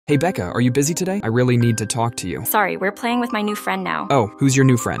Hey Becca, are you busy today? I really need to talk to you. Sorry, we're playing with my new friend now. Oh, who's your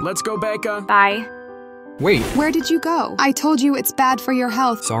new friend? Let's go, Becca. Bye. Wait. Where did you go? I told you it's bad for your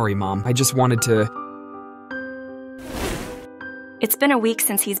health. Sorry, Mom. I just wanted to... It's been a week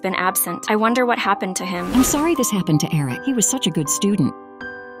since he's been absent. I wonder what happened to him. I'm sorry this happened to Eric. He was such a good student.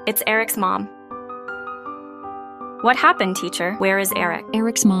 It's Eric's mom. What happened, teacher? Where is Eric?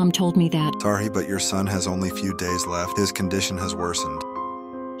 Eric's mom told me that Sorry, but your son has only a few days left. His condition has worsened.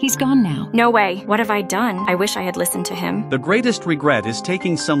 he's gone now. No way. What have I done? I wish I had listened to him. The greatest regret is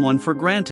taking someone for granted.